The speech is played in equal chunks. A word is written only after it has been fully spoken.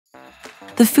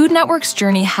The Food Network's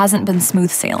journey hasn't been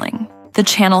smooth sailing. The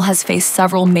channel has faced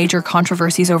several major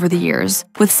controversies over the years,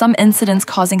 with some incidents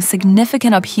causing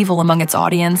significant upheaval among its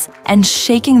audience and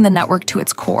shaking the network to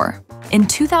its core. In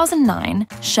 2009,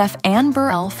 chef Anne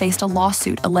Burrell faced a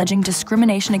lawsuit alleging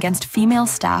discrimination against female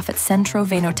staff at Centro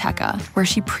Venoteca, where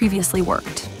she previously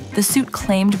worked. The suit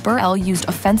claimed Burrell used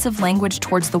offensive language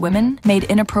towards the women, made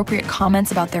inappropriate comments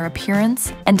about their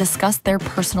appearance, and discussed their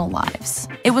personal lives.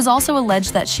 It was also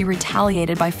alleged that she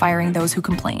retaliated by firing those who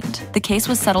complained. The case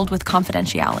was settled with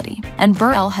confidentiality, and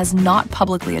Burrell has not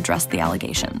publicly addressed the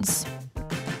allegations.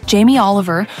 Jamie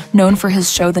Oliver, known for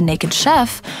his show The Naked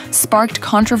Chef, sparked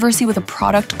controversy with a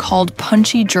product called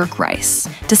Punchy Jerk Rice.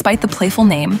 Despite the playful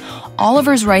name,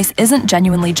 Oliver's rice isn't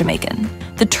genuinely Jamaican.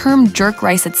 The term jerk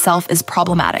rice itself is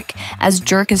problematic, as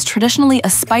jerk is traditionally a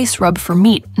spice rub for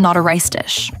meat, not a rice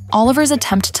dish. Oliver's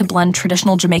attempt to blend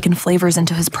traditional Jamaican flavors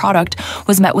into his product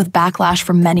was met with backlash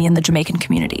from many in the Jamaican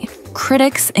community.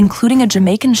 Critics, including a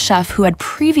Jamaican chef who had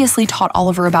previously taught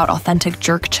Oliver about authentic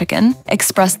jerk chicken,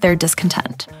 expressed their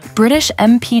discontent. British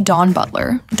MP Dawn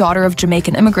Butler, daughter of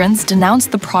Jamaican immigrants,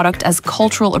 denounced the product as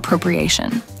cultural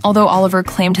appropriation. Although Oliver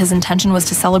claimed his intention was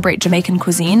to celebrate Jamaican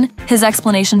cuisine, his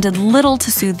explanation did little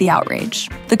to soothe the outrage.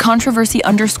 The controversy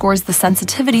underscores the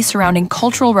sensitivity surrounding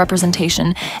cultural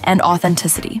representation and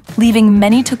authenticity, leaving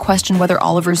many to question whether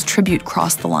Oliver's tribute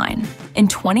crossed the line. In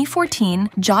 2014,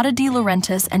 Giada De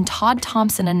Laurentiis and Todd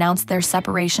Thompson announced their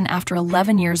separation after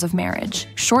 11 years of marriage,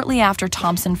 shortly after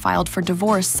Thompson filed for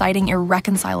divorce citing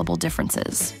irreconcilable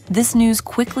differences. This news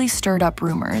quickly stirred up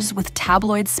rumors, with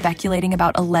tabloids speculating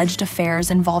about alleged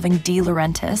affairs involving De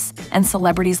Laurentiis and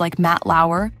celebrities like Matt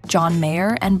Lauer, John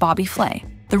Mayer, and Bobby Flay.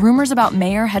 The rumors about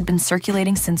Mayer had been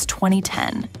circulating since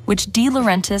 2010, which De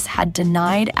Laurentiis had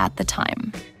denied at the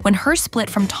time. When her split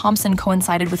from Thompson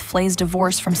coincided with Flay's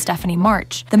divorce from Stephanie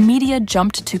March, the media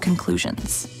jumped to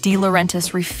conclusions. De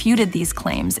Laurentiis refuted these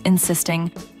claims,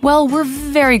 insisting, "Well, we're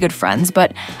very good friends,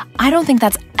 but I don't think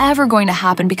that's ever going to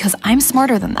happen because I'm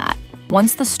smarter than that."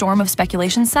 Once the storm of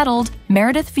speculation settled,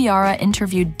 Meredith Vieira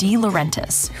interviewed De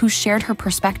Laurentiis, who shared her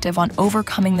perspective on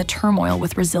overcoming the turmoil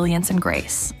with resilience and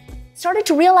grace. Started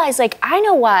to realize, I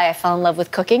know why I fell in love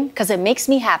with cooking, because it makes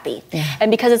me happy.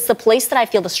 And because it's the place that I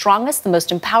feel the strongest, the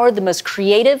most empowered, the most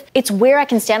creative. It's where I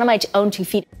can stand on my own 2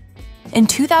 feet. In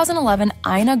 2011,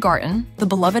 Ina Garten, the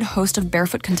beloved host of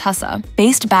Barefoot Contessa,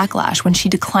 faced backlash when she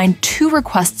declined 2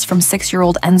 requests from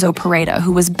 6-year-old Enzo Pareda,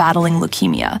 who was battling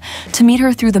leukemia, to meet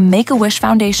her through the Make-A-Wish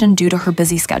Foundation due to her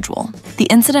busy schedule. The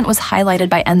incident was highlighted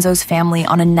by Enzo's family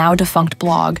on a now-defunct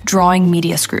blog, drawing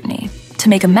media scrutiny. To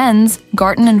make amends,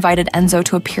 Garten invited Enzo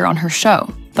to appear on her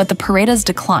show, but the Paredas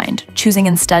declined, choosing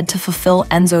instead to fulfill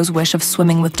Enzo's wish of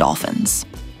swimming with dolphins.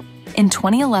 In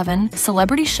 2011,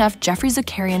 celebrity chef Geoffrey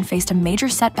Zakarian faced a major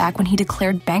setback when he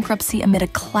declared bankruptcy amid a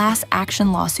class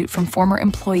action lawsuit from former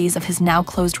employees of his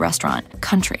now-closed restaurant,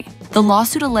 Country. The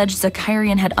lawsuit alleged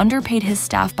Zakarian had underpaid his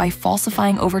staff by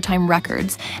falsifying overtime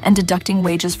records and deducting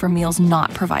wages for meals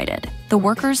not provided. The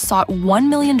workers sought $1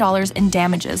 million in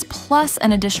damages plus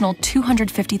an additional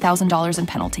 $250,000 in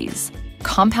penalties.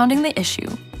 Compounding the issue,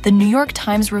 the New York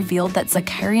Times revealed that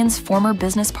Zakarian's former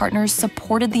business partners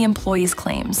supported the employees'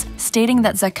 claims, stating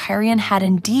that Zakarian had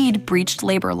indeed breached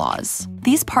labor laws.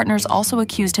 These partners also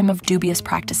accused him of dubious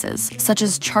practices, such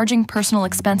as charging personal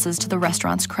expenses to the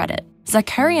restaurant's credit.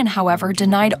 Zakarian, however,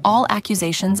 denied all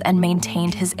accusations and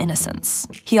maintained his innocence.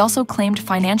 He also claimed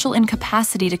financial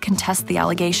incapacity to contest the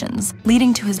allegations,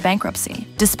 leading to his bankruptcy.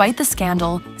 Despite the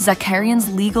scandal,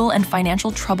 Zakarian's legal and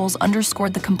financial troubles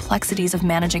underscored the complexities of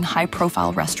managing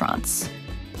high-profile restaurants.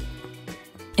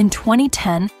 In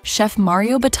 2010, chef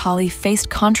Mario Batali faced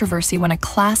controversy when a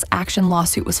class action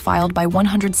lawsuit was filed by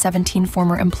 117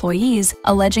 former employees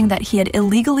alleging that he had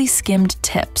illegally skimmed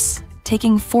tips,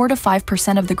 taking 4 to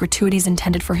 5% of the gratuities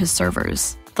intended for his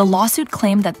servers. The lawsuit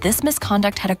claimed that this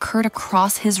misconduct had occurred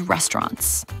across his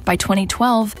restaurants. By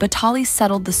 2012, Batali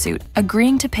settled the suit,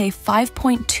 agreeing to pay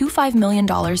 $5.25 million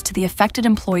to the affected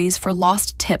employees for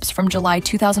lost tips from July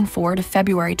 2004 to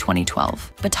February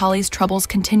 2012. Batali's troubles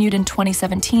continued in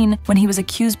 2017 when he was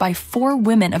accused by 4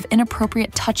 women of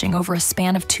inappropriate touching over a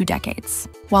span of 2 decades.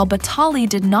 While Batali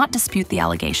did not dispute the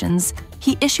allegations,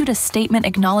 he issued a statement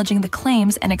acknowledging the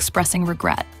claims and expressing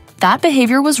regret. That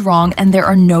behavior was wrong and there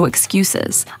are no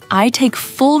excuses. I take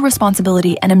full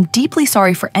responsibility and am deeply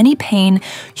sorry for any pain,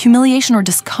 humiliation, or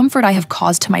discomfort I have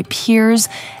caused to my peers,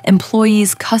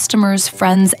 employees, customers,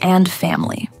 friends, and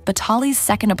family, Batali's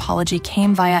second apology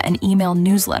came via an email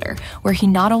newsletter where he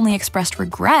not only expressed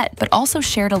regret, but also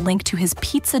shared a link to his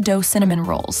pizza dough cinnamon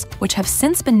rolls, which have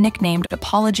since been nicknamed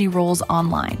apology rolls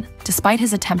online. Despite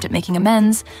his attempt at making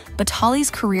amends,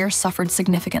 Batali's career suffered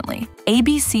significantly.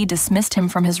 ABC dismissed him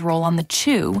from his role on The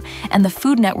Chew, and the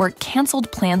Food Network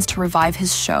canceled plans to revive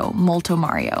his show, Molto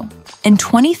Mario. In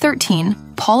 2013,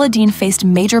 Paula Deen faced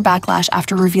major backlash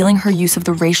after revealing her use of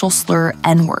the racial slur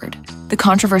N-word. The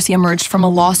controversy emerged from a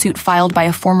lawsuit filed by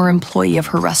a former employee of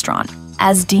her restaurant.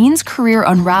 As Deen's career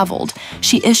unraveled,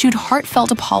 she issued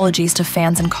heartfelt apologies to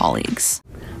fans and colleagues.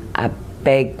 I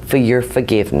beg for your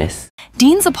forgiveness.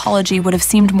 Deen's apology would have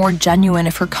seemed more genuine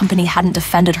if her company hadn't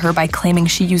defended her by claiming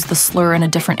she used the slur in a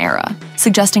different era,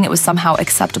 suggesting it was somehow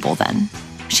acceptable then.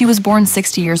 She was born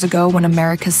 60 years ago when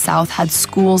America's South had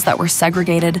schools that were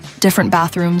segregated, different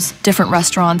bathrooms, different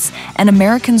restaurants, and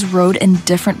Americans rode in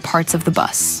different parts of the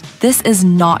bus. This is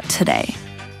not today.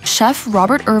 Chef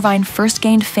Robert Irvine first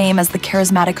gained fame as the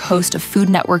charismatic host of Food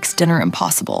Network's Dinner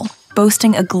Impossible,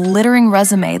 boasting a glittering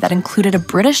resume that included a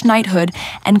British knighthood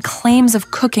and claims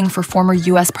of cooking for former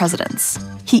US presidents.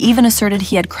 He even asserted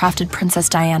he had crafted Princess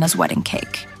Diana's wedding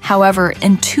cake. However,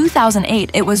 in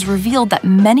 2008, it was revealed that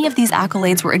many of these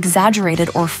accolades were exaggerated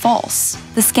or false.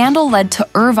 The scandal led to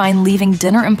Irvine leaving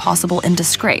Dinner Impossible in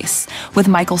disgrace, with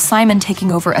Michael Symon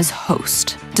taking over as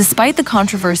host. Despite the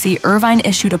controversy, Irvine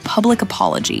issued a public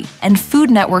apology, and Food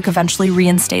Network eventually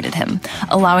reinstated him,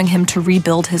 allowing him to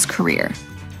rebuild his career.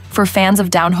 For fans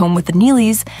of Down Home with the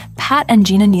Neelys, Pat and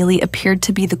Gina Neely appeared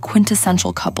to be the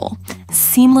quintessential couple,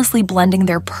 seamlessly blending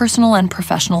their personal and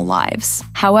professional lives.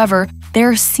 However,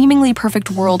 their seemingly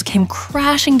perfect world came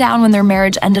crashing down when their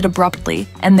marriage ended abruptly,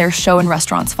 and their show and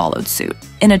restaurants followed suit.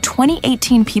 In a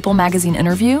 2018 People magazine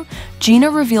interview, Gina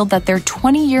revealed that their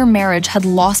 20-year marriage had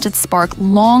lost its spark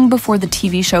long before the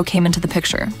TV show came into the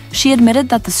picture. She admitted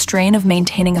that the strain of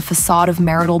maintaining a facade of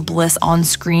marital bliss on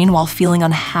screen while feeling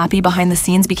unhappy behind the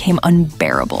scenes became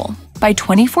unbearable. By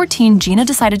 2014, Gina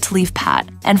decided to leave Pat,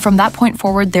 and from that point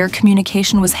forward, their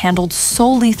communication was handled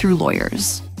solely through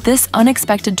lawyers. This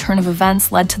unexpected turn of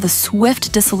events led to the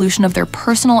swift dissolution of their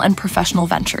personal and professional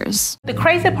ventures. The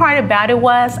crazy part about it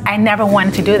was I never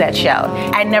wanted to do that show.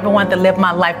 I never wanted to live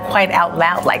my life quite out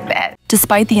loud like that.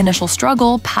 Despite the initial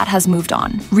struggle, Pat has moved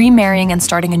on, remarrying and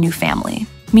starting a new family.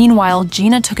 Meanwhile,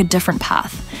 Gina took a different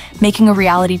path, making a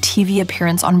reality TV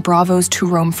appearance on Bravo's To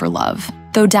Rome for Love.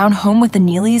 Though Down Home with the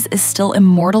Neelys is still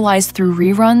immortalized through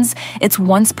reruns, its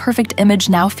once perfect image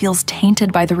now feels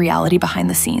tainted by the reality behind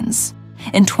the scenes.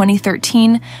 In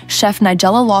 2013, chef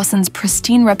Nigella Lawson's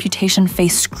pristine reputation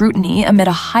faced scrutiny amid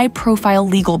a high-profile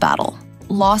legal battle.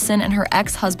 Lawson and her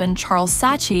ex-husband Charles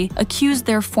Saatchi accused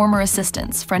their former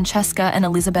assistants, Francesca and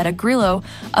Elisabetta Grillo,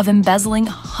 of embezzling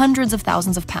hundreds of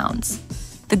thousands of pounds.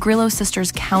 The Grillo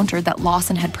sisters countered that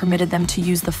Lawson had permitted them to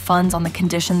use the funds on the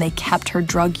condition they kept her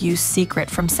drug use secret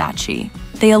from Saatchi.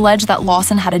 They alleged that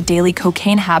Lawson had a daily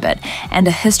cocaine habit and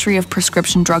a history of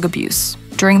prescription drug abuse.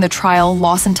 During the trial,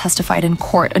 Lawson testified in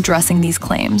court addressing these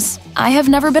claims. "I have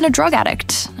never been a drug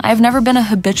addict. I have never been a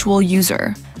habitual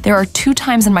user. There are 2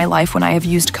 times in my life when I have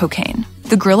used cocaine."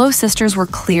 The Grillo sisters were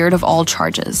cleared of all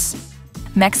charges.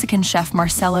 Mexican chef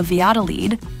Marcela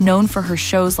Valladolid, known for her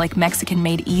shows like Mexican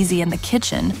Made Easy and The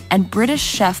Kitchen, and British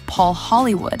chef Paul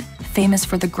Hollywood, famous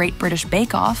for The Great British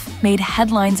Bake Off, made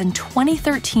headlines in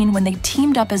 2013 when they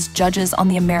teamed up as judges on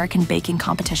the American baking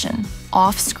competition.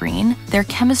 Off-screen, their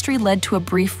chemistry led to a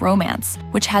brief romance,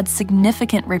 which had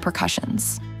significant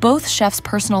repercussions. Both chefs'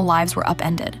 personal lives were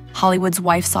upended. Hollywood's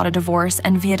wife sought a divorce,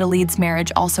 and Valladolid's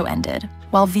marriage also ended.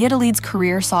 While Valladolid's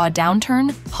career saw a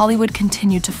downturn, Hollywood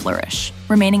continued to flourish,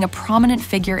 remaining a prominent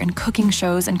figure in cooking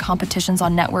shows and competitions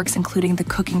on networks including the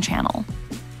Cooking Channel.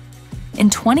 In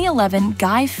 2011,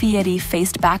 Guy Fieri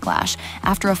faced backlash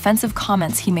after offensive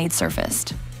comments he made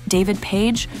surfaced. David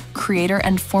Page, creator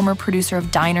and former producer of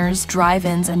diners,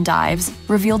 drive-ins, and dives,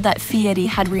 revealed that Fieri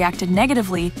had reacted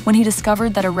negatively when he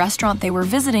discovered that a restaurant they were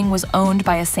visiting was owned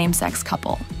by a same-sex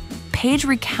couple. Page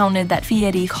recounted that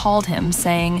Fieri called him,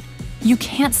 saying, "You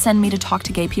can't send me to talk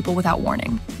to gay people without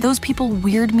warning. Those people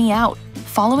weird me out."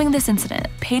 Following this incident,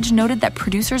 Page noted that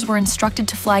producers were instructed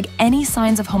to flag any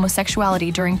signs of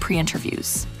homosexuality during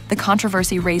pre-interviews. The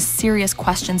controversy raised serious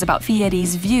questions about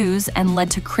Fieri's views and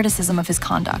led to criticism of his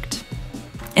conduct.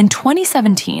 In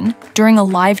 2017, during a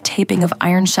live taping of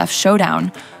Iron Chef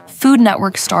Showdown, Food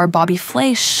Network star Bobby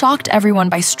Flay shocked everyone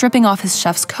by stripping off his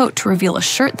chef's coat to reveal a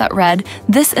shirt that read,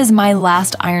 "This is my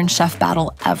last Iron Chef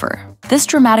battle ever." This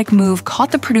dramatic move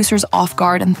caught the producers off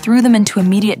guard and threw them into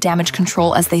immediate damage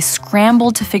control as they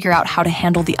scrambled to figure out how to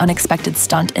handle the unexpected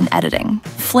stunt in editing.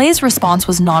 Flay's response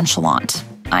was nonchalant.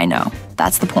 I know,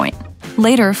 that's the point.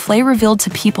 Later, Flay revealed to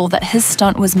people that his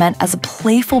stunt was meant as a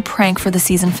playful prank for the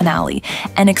season finale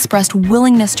and expressed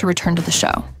willingness to return to the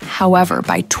show. However,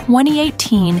 by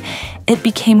 2018, it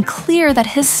became clear that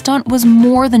his stunt was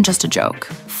more than just a joke.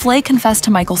 Flay confessed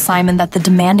to Michael Symon that the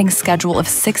demanding schedule of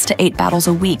 6 to 8 battles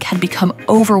a week had become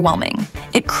overwhelming.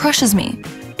 It crushes me,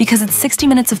 because it's 60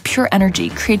 minutes of pure energy,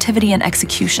 creativity, and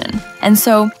execution. And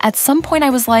so, at some point I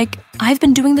was like, I've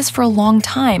been doing this for a long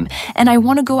time, and I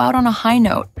want to go out on a high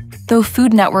note. Though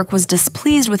Food Network was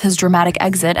displeased with his dramatic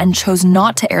exit and chose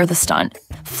not to air the stunt,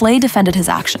 Flay defended his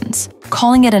actions,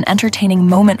 calling it an entertaining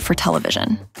moment for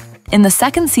television. In the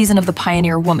second season of The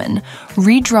Pioneer Woman,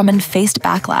 Ree Drummond faced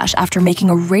backlash after making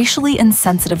a racially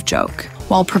insensitive joke.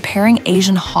 While preparing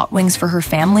Asian hot wings for her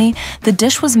family, the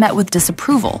dish was met with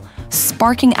disapproval,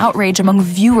 sparking outrage among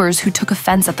viewers who took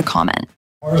offense at the comment.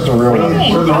 Where's the real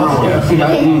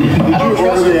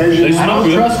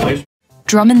one?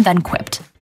 Drummond then quipped,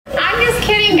 "I'm just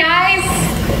kidding, guys.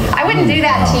 I wouldn't do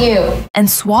that to you." And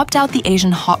swapped out the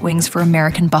Asian hot wings for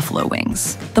American buffalo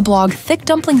wings. The blog Thick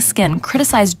Dumpling Skin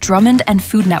criticized Drummond and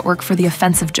Food Network for the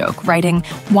offensive joke, writing,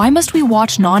 "Why must we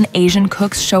watch non-Asian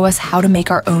cooks show us how to make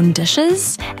our own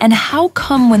dishes? And how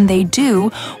come when they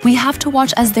do, we have to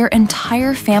watch as their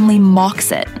entire family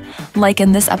mocks it?" Like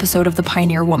in this episode of The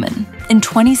Pioneer Woman. In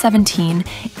 2017,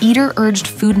 Eater urged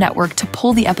Food Network to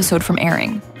pull the episode from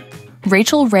airing.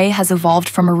 Rachael Ray has evolved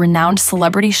from a renowned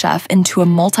celebrity chef into a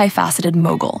multifaceted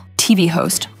mogul, TV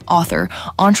host, author,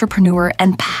 entrepreneur,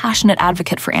 and passionate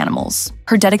advocate for animals.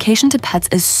 Her dedication to pets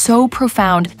is so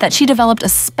profound that she developed a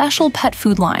special pet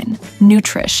food line,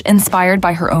 Nutrish, inspired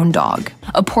by her own dog.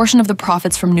 A portion of the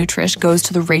profits from Nutrish goes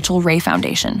to the Rachael Ray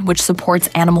Foundation, which supports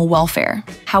animal welfare.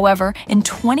 However, in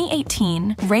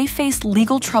 2018, Ray faced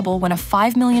legal trouble when a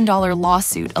 $5 million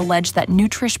lawsuit alleged that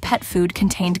Nutrish pet food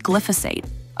contained glyphosate,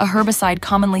 a herbicide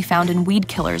commonly found in weed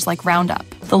killers like Roundup.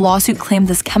 The lawsuit claimed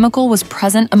this chemical was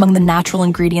present among the natural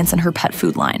ingredients in her pet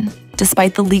food line.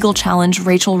 Despite the legal challenge,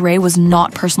 Rachael Ray was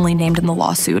not personally named in the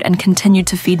lawsuit and continued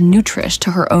to feed Nutrish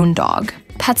to her own dog.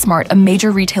 PetSmart, a major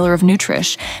retailer of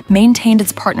Nutrish, maintained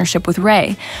its partnership with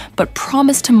Ray, but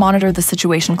promised to monitor the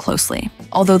situation closely.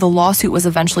 Although the lawsuit was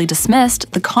eventually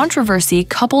dismissed, the controversy,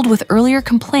 coupled with earlier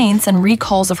complaints and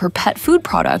recalls of her pet food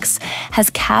products,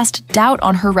 has cast doubt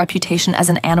on her reputation as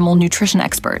an animal nutrition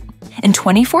expert. In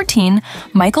 2014,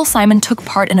 Michael Symon took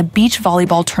part in a beach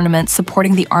volleyball tournament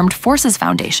supporting the Armed Forces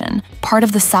Foundation, part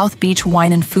of the South Beach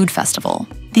Wine and Food Festival.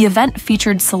 The event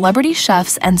featured celebrity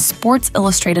chefs and Sports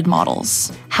Illustrated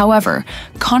models. However,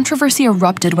 controversy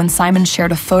erupted when Symon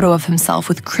shared a photo of himself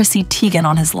with Chrissy Teigen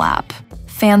on his lap.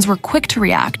 Fans were quick to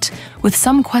react, with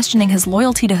some questioning his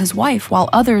loyalty to his wife while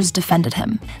others defended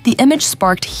him. The image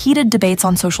sparked heated debates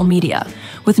on social media,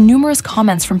 with numerous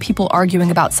comments from people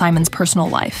arguing about Symon's personal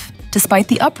life. Despite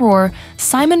the uproar,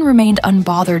 Symon remained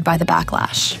unbothered by the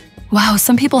backlash. Wow,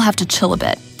 some people have to chill a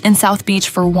bit. In South Beach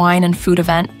for wine and food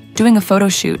event, doing a photo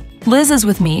shoot. Liz is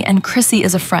with me and Chrissy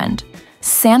is a friend.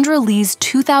 Sandra Lee's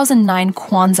 2009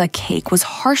 Kwanzaa cake was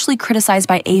harshly criticized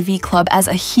by AV Club as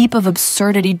a heap of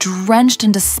absurdity drenched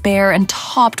in despair and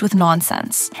topped with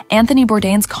nonsense. Anthony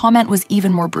Bourdain's comment was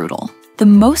even more brutal. The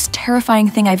most terrifying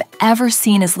thing I've ever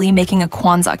seen is Lee making a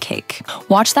Kwanzaa cake.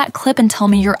 Watch that clip and tell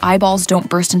me your eyeballs don't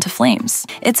burst into flames.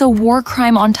 It's a war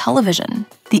crime on television.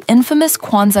 The infamous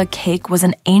Kwanzaa cake was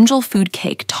an angel food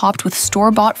cake topped with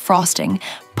store-bought frosting,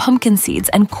 pumpkin seeds,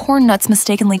 and corn nuts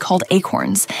mistakenly called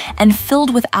acorns, and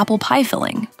filled with apple pie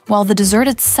filling. While the dessert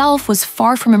itself was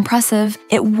far from impressive,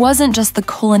 it wasn't just the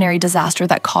culinary disaster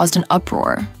that caused an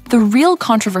uproar. The real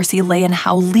controversy lay in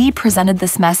how Lee presented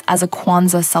this mess as a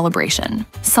Kwanzaa celebration.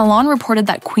 Salon reported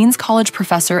that Queens College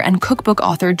professor and cookbook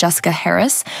author Jessica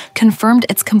Harris confirmed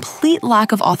its complete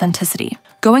lack of authenticity,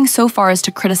 going so far as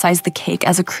to criticize the cake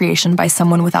as a creation by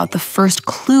someone without the first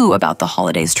clue about the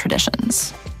holiday's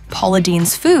traditions. Paula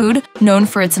Deen's food, known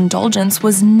for its indulgence,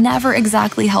 was never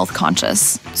exactly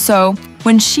health-conscious. So,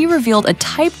 when she revealed a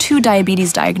type 2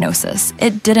 diabetes diagnosis,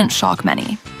 it didn't shock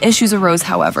many. Issues arose,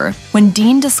 however, when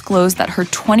Deen disclosed that her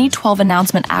 2012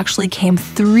 announcement actually came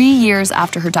 3 years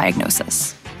after her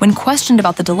diagnosis. When questioned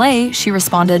about the delay, she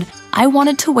responded, "I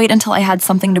wanted to wait until I had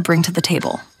something to bring to the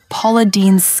table." Paula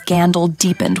Deen's scandal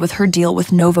deepened with her deal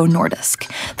with Novo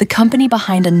Nordisk, the company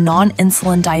behind a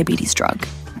non-insulin diabetes drug.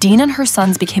 Deen and her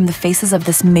sons became the faces of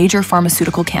this major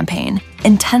pharmaceutical campaign,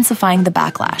 intensifying the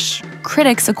backlash.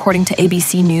 Critics, according to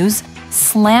ABC News,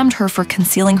 slammed her for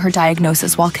concealing her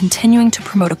diagnosis while continuing to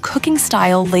promote a cooking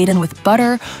style laden with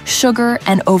butter, sugar,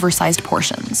 and oversized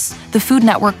portions. The Food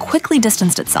Network quickly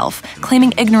distanced itself,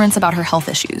 claiming ignorance about her health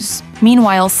issues.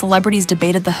 Meanwhile, celebrities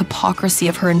debated the hypocrisy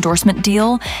of her endorsement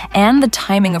deal and the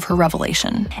timing of her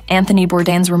revelation. Anthony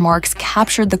Bourdain's remarks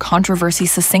captured the controversy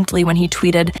succinctly when he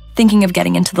tweeted, "Thinking of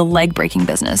getting into the leg-breaking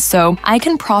business, so I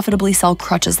can profitably sell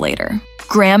crutches later."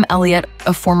 Graham Elliott,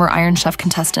 a former Iron Chef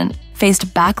contestant,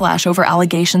 faced backlash over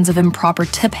allegations of improper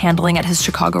tip handling at his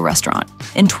Chicago restaurant.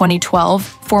 In 2012,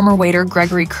 former waiter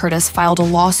Gregory Curtis filed a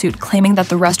lawsuit claiming that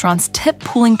the restaurant's tip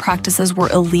pooling practices were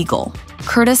illegal.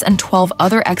 Curtis and 12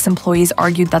 other ex-employees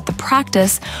argued that the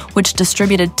practice, which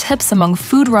distributed tips among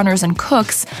food runners and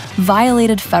cooks,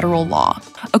 violated federal law.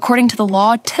 According to the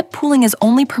law, tip pooling is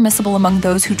only permissible among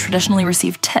those who traditionally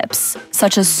receive tips,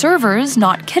 such as servers,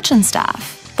 not kitchen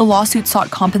staff. The lawsuit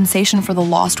sought compensation for the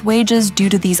lost wages due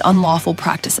to these unlawful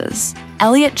practices.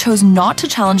 Elliott chose not to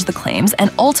challenge the claims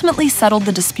and ultimately settled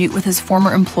the dispute with his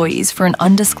former employees for an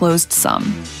undisclosed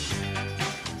sum.